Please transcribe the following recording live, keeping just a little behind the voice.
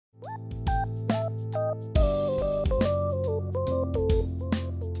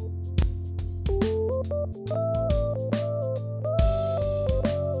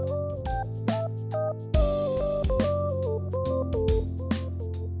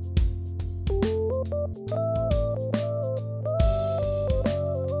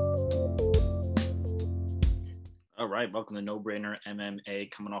All right, welcome to No Brainer MMA.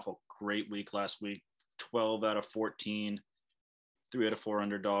 Coming off a great week last week, 12 out of 14, 3 out of 4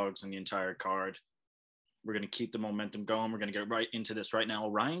 underdogs in the entire card. We're going to keep the momentum going. We're going to get right into this right now.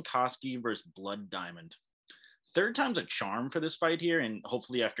 Orion Cosce versus Blood Diamond. Third time's a charm for this fight here, and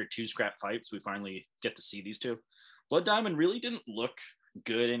hopefully after 2 scrap fights, we finally get to see these two. Blood Diamond really didn't look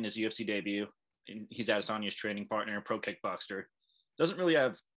good in his UFC debut. He's Adesanya's training partner, pro kickboxer. Doesn't really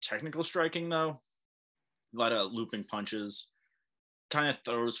have technical striking, though. A lot of looping punches, kind of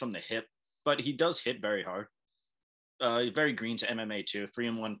throws from the hip, but he does hit very hard. Very green to MMA too,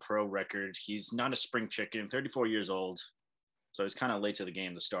 3-1 pro record. He's not a spring chicken, 34 years old, so he's kind of late to the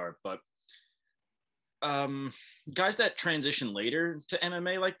game to start. But guys that transition later to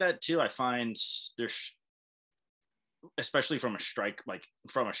MMA like that too, I find there's, especially from a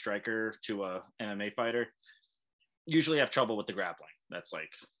striker to a MMA fighter, usually have trouble with the grappling. That's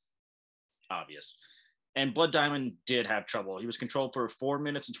like obvious. And Blood Diamond did have trouble. He was controlled for 4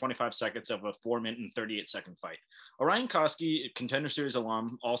 minutes and 25 seconds of a 4-minute and 38-second fight. Orion Cosce, Contender Series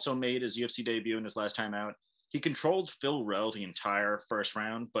alum, also made his UFC debut in his last time out. He controlled Phil Rowe the entire first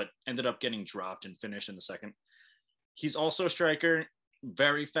round, but ended up getting dropped and finished in the second. He's also a striker,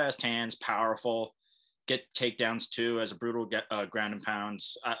 very fast hands, powerful, get takedowns too as a brutal ground and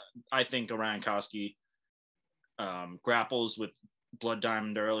pounds. I think Orion Cosce grapples with Blood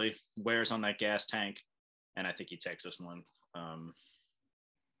Diamond early, wears on that gas tank, and I think he takes this one.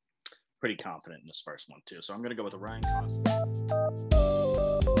 Pretty confident in this first one, too. So I'm going to go with Orion Cosce.